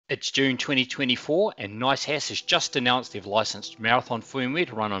It's June 2024 and NiceHash has just announced they've licensed Marathon firmware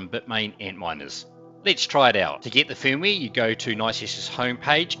to run on Bitmain and miners. Let's try it out. To get the firmware, you go to NiceHash's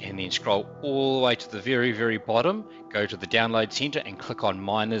homepage and then scroll all the way to the very bottom, go to the download center and click on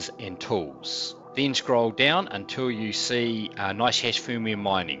miners and tools. Then scroll down until you see NiceHash firmware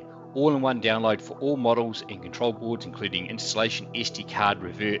mining. All-in-one download for all models and control boards, including installation, SD card,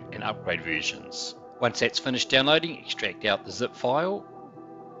 revert, and upgrade versions. Once that's finished downloading, extract out the zip file.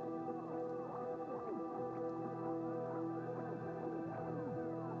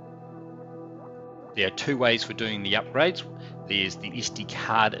 There are two ways for doing the upgrades. There's the SD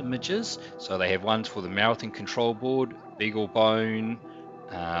card images, so they have ones for the Marathon control board, Beagle Bone,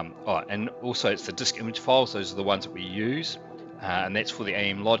 and also it's the disk image files. Those are the ones that we use. And that's for the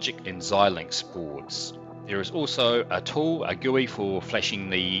AM Logic and Xilinx boards. There is also a tool, a GUI for flashing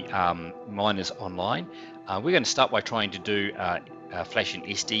the miners online. We're going to start by trying to do flash an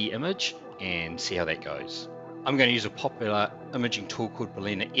SD image and see how that goes. I'm going to use a popular imaging tool called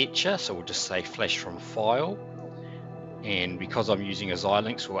Balena Etcher, so we'll just say flash from file. And because I'm using a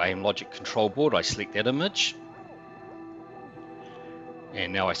Xilinx or AM Logic control board, I select that image.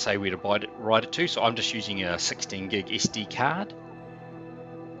 And now I say where to write it to, so I'm just using a 16 gig SD card.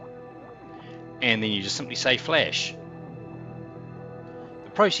 And then you just simply say flash.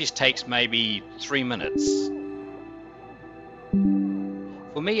 The process takes maybe 3 minutes.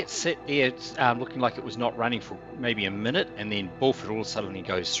 For me, it's sit there, it's looking like it was not running for maybe a minute, and then boof, it all suddenly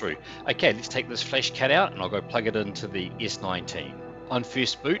goes through. Okay, let's take this flash card out and I'll go plug it into the S19. On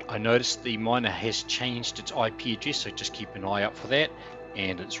first boot, I noticed the miner has changed its IP address, so just keep an eye out for that.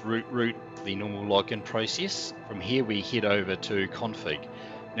 And it's root, the normal login process. From here we head over to config.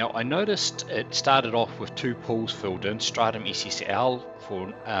 Now I noticed it started off with two pools filled in, Stratum SSL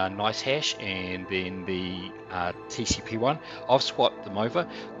for NiceHash and then the TCP one. I've swapped them over.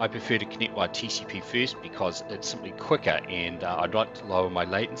 I prefer to connect by TCP first because it's simply quicker and I'd like to lower my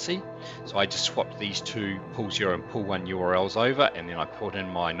latency. So I just swapped these two pool 0 and pool 1 URLs over, and then I put in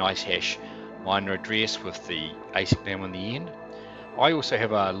my NiceHash miner address with the ASIC name on the end. I also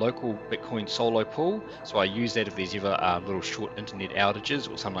have a local Bitcoin solo pool, so I use that if there's ever little short internet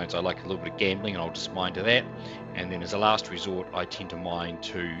outages, or sometimes I like a little bit of gambling and I'll just mine to that. And then as a last resort, I tend to mine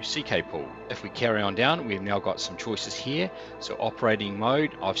to CK pool. If we carry on down, we've now got some choices here. So operating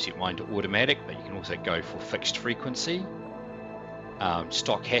mode, I've set mine to automatic, but you can also go for fixed frequency.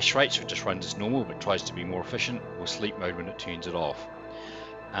 Stock hash rate, so it just runs as normal but tries to be more efficient, or sleep mode when it turns it off.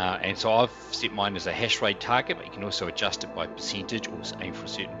 And so I've set mine as a hash rate target, but you can also adjust it by percentage or aim for a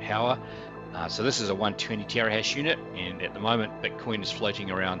certain power. So this is a 120 terahash unit, and at the moment Bitcoin is floating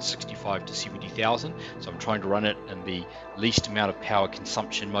around 65 to 70,000. So I'm trying to run it in the least amount of power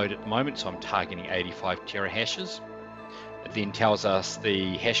consumption mode at the moment, so I'm targeting 85 terahashes. It then tells us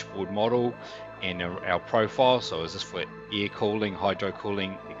the hashboard model and our profile, so is this for air cooling, hydro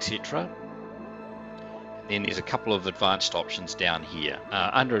cooling, etc. Then there's a couple of advanced options down here.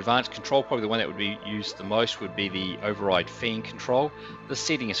 Under advanced control, probably the one that would be used the most would be the override fan control. This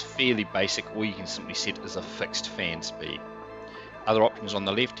setting is fairly basic, or you can simply set it as a fixed fan speed. Other options on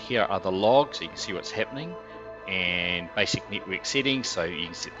the left here are the logs, so you can see what's happening, and basic network settings, so you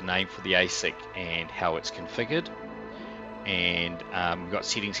can set the name for the ASIC and how it's configured. And we've got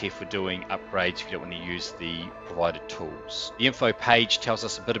settings here for doing upgrades if you don't want to use the provided tools. The info page tells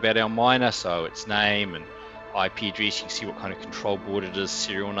us a bit about our miner, so its name and IP address. You can see what kind of control board it is,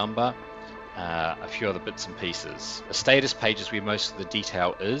 serial number, a few other bits and pieces. The status page is where most of the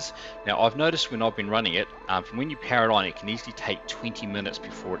detail is. Now I've noticed when I've been running it, from when you power it on, it can easily take 20 minutes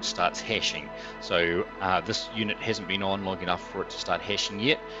before it starts hashing. So this unit hasn't been on long enough for it to start hashing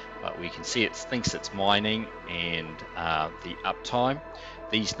yet, but we can see it thinks it's mining and the uptime.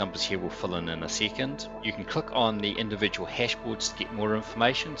 These numbers here will fill in a second. You can click on the individual hashboards to get more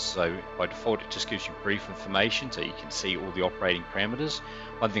information. So by default, it just gives you brief information so you can see all the operating parameters.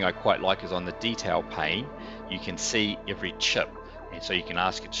 One thing I quite like is on the detail pane, you can see every chip. And so you can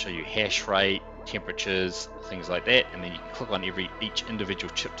ask it to show you hash rate, temperatures, things like that, and then you can click on each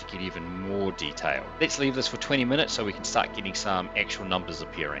individual chip to get even more detail. Let's leave this for 20 minutes so we can start getting some actual numbers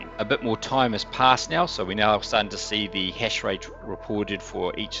appearing. A bit more time has passed now, so we're now starting to see the hash rate reported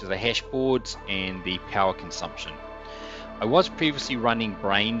for each of the hash boards and the power consumption. I was previously running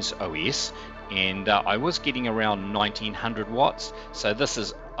Brains OS, and I was getting around 1900 watts, so this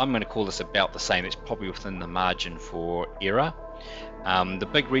is, I'm going to call this about the same. It's probably within the margin for error. The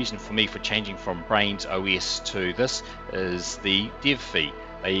big reason for me for changing from Brains OS to this is the dev fee.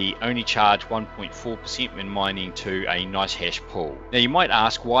 They only charge 1.4% when mining to a NiceHash pool. Now you might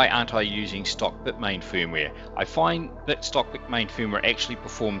ask, why aren't I using stock Bitmain firmware? I find that stock Bitmain firmware actually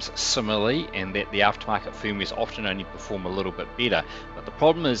performs similarly, and that the aftermarket firmwares often only perform a little bit better. But the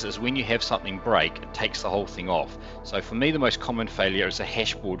problem is when you have something break, it takes the whole thing off. So for me, the most common failure is a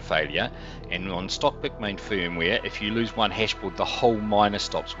hashboard failure, and on stock Bitmain firmware, if you lose one hashboard, the whole miner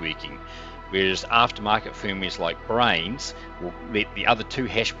stops working. Whereas aftermarket firmwares like Brains will let the other two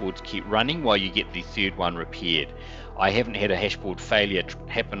hashboards keep running while you get the third one repaired. I haven't had a hashboard failure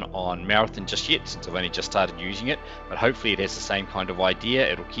happen on Marathon just yet, since I've only just started using it, but hopefully it has the same kind of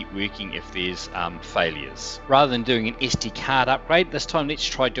idea. It'll keep working if there's failures. Rather than doing an SD card upgrade, this time let's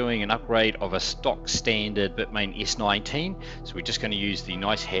try doing an upgrade of a stock standard Bitmain S19. So we're just going to use the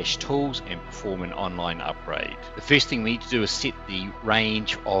NiceHash tools and perform an online upgrade. The first thing we need to do is set the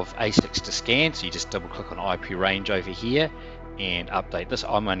range of ASICs to scan. So you just double click on IP range over here and update this.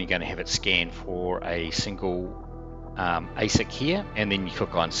 I'm only going to have it scanned for a single ASIC here, and then you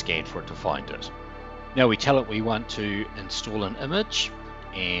click on scan for it to find it. Now we tell it we want to install an image,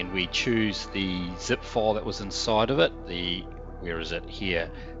 and we choose the zip file that was inside of it, where is it here,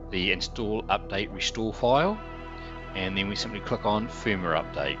 the install update restore file, and then we simply click on firmware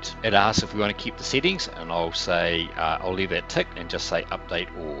update. It asks if we want to keep the settings, and I'll say I'll leave that ticked and just say update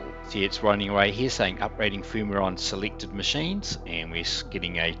all. See, it's running away here saying upgrading firmware on selected machines, and we're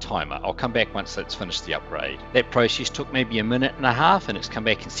getting a timer. I'll come back once it's finished the upgrade. That process took maybe a minute and a half, and it's come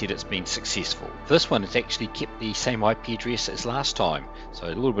back and said it's been successful. This one has actually kept the same IP address as last time, so a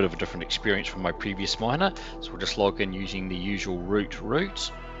little bit of a different experience from my previous miner. So we'll just log in using the usual root.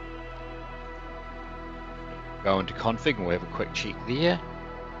 Go into config and we'll have a quick check there.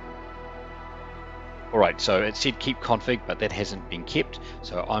 Alright, so it said keep config, but that hasn't been kept,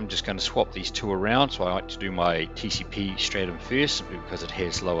 so I'm just going to swap these two around. So I like to do my TCP stratum first, simply because it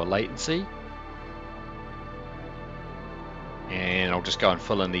has lower latency. And I'll just go and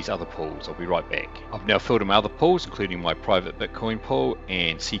fill in these other pools. I'll be right back. I've now filled in my other pools, including my private Bitcoin pool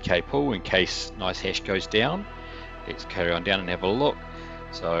and CK pool, in case NiceHash goes down. Let's carry on down and have a look.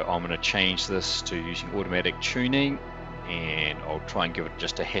 So I'm going to change this to using automatic tuning, and I'll try and give it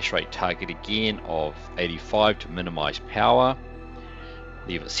just a hash rate target again of 85 to minimize power.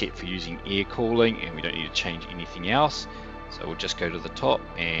 Leave it set for using air cooling, and we don't need to change anything else. So we'll just go to the top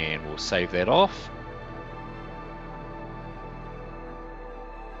and we'll save that off.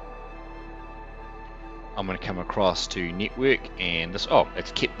 I'm going to come across to network, and this,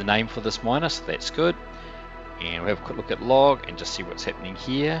 it's kept the name for this miner, so that's good. And we'll have a quick look at log and just see what's happening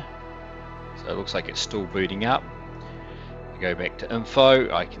here. So it looks like it's still booting up. We go back to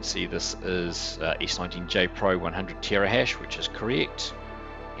info. I can see this is S19J Pro 100 terahash, which is correct.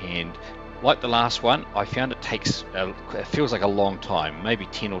 And like the last one, I found it takes, it feels like a long time, maybe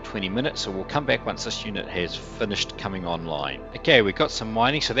 10 or 20 minutes. So we'll come back once this unit has finished coming online. Okay, we got some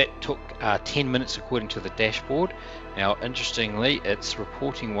mining, so that took 10 minutes according to the dashboard. Now, interestingly, it's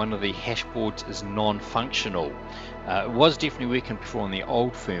reporting one of the hash boards is non-functional. It was definitely working before on the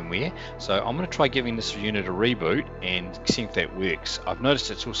old firmware, so I'm going to try giving this unit a reboot and see if that works. I've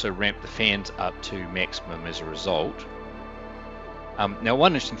noticed it's also ramped the fans up to maximum as a result. Now,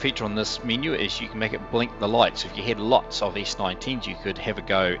 one interesting feature on this menu is you can make it blink the lights. If you had lots of S19s, you could have a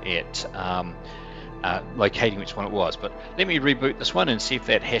go at locating which one it was. But let me reboot this one and see if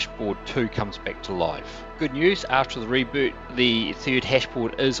that hashboard 2 comes back to life. Good news, after the reboot, the third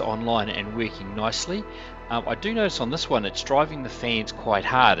hashboard is online and working nicely. I do notice on this one it's driving the fans quite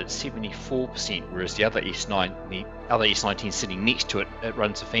hard at 74%, whereas the other S19 sitting next to it, it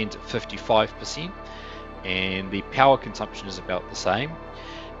runs the fans at 55%. And the power consumption is about the same.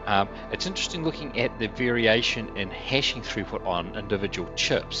 It's interesting looking at the variation in hashing throughput on individual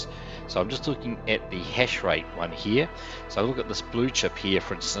chips. So I'm just looking at the hash rate one here. So look at this blue chip here,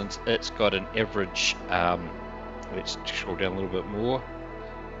 for instance. It's got an average, let's scroll down a little bit more,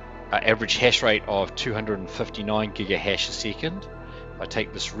 average hash rate of 259 gigahash a second. If I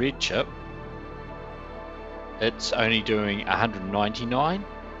take this red chip, it's only doing 199.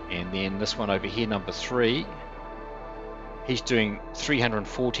 And then this one over here, number 3, he's doing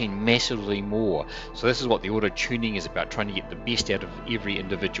 314, massively more. So this is what the auto tuning is about, trying to get the best out of every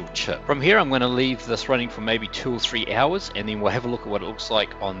individual chip. From here, I'm going to leave this running for maybe 2 or 3 hours, and then we'll have a look at what it looks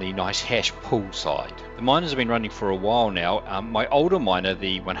like on the NiceHash pool side. The miners have been running for a while now. My older miner,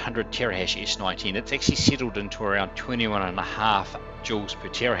 the 100 terahash S19, it's actually settled into around 21.5 joules per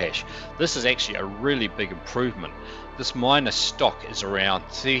terahash. This is actually a really big improvement. This miner stock is around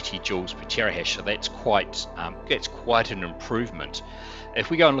 30 joules per terahash, so that's quite an improvement. If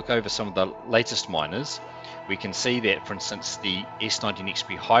we go and look over some of the latest miners, we can see that, for instance, the S19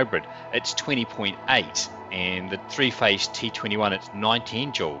 XP Hybrid, it's 20.8, and the three-phase T21, it's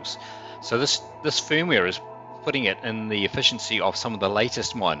 19 joules. So this firmware is putting it in the efficiency of some of the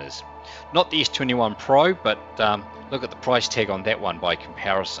latest miners. Not the S21 Pro, but look at the price tag on that one by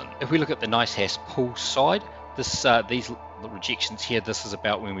comparison. If we look at the NiceHash pool side, these rejections here, this is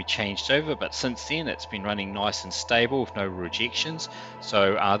about when we changed over, but since then it's been running nice and stable with no rejections.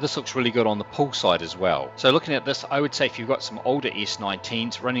 So this looks really good on the pool side as well. So looking at this, I would say if you've got some older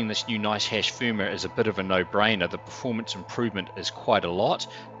S19s, running this new NiceHash firmware is a bit of a no-brainer. The performance improvement is quite a lot,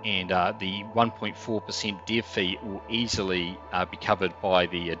 and the 1.4% dev fee will easily be covered by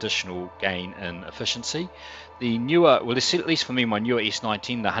the additional gain in efficiency. The newer, well, at least for me, my newer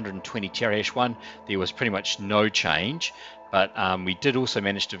S19, the 120 terahash one, there was pretty much no change, but we did also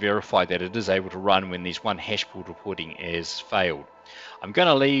manage to verify that it is able to run when there's one hash pool reporting has failed. I'm going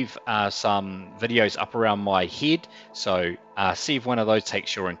to leave some videos up around my head, so see if one of those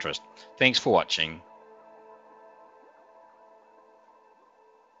takes your interest. Thanks for watching.